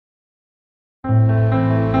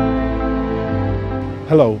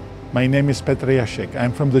Hello, my name is Petr Jasek.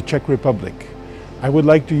 I'm from the Czech Republic. I would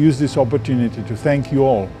like to use this opportunity to thank you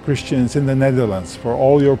all, Christians in the Netherlands, for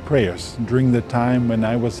all your prayers during the time when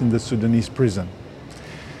I was in the Sudanese prison.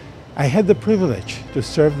 I had the privilege to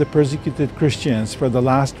serve the persecuted Christians for the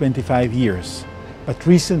last 25 years, but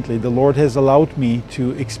recently the Lord has allowed me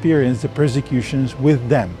to experience the persecutions with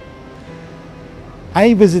them.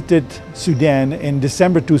 I visited Sudan in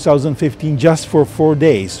December 2015 just for 4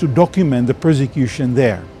 days to document the persecution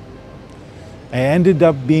there. I ended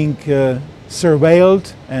up being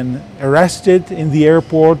surveilled and arrested in the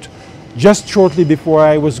airport just shortly before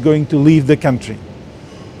I was going to leave the country.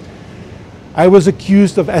 I was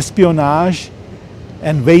accused of espionage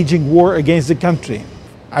and waging war against the country.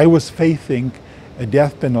 I was facing a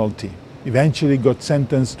death penalty, eventually got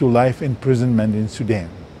sentenced to life imprisonment in Sudan.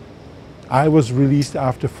 I was released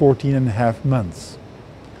after 14.5 months.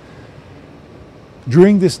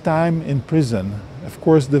 During this time in prison, of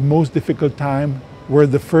course, the most difficult time were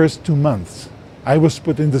the first 2 months. I was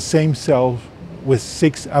put in the same cell with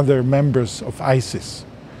 6 other members of ISIS.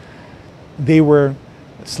 They were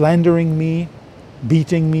slandering me,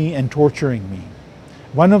 beating me, and torturing me.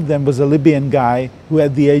 One of them was a Libyan guy who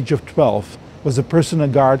at the age of 12 was a personal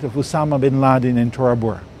guard of Osama bin Laden in Tora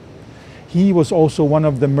Bora. He was also one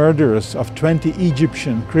of the murderers of 20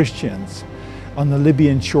 Egyptian Christians on the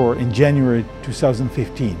Libyan shore in January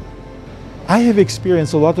 2015. I have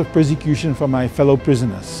experienced a lot of persecution from my fellow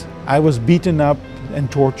prisoners. I was beaten up and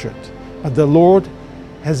tortured, but the Lord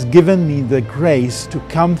has given me the grace to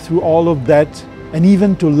come through all of that and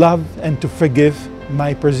even to love and to forgive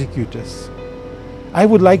my persecutors. I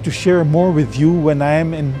would like to share more with you when I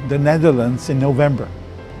am in the Netherlands in November.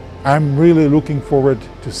 I'm really looking forward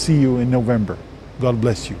to see you in November. God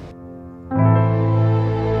bless you.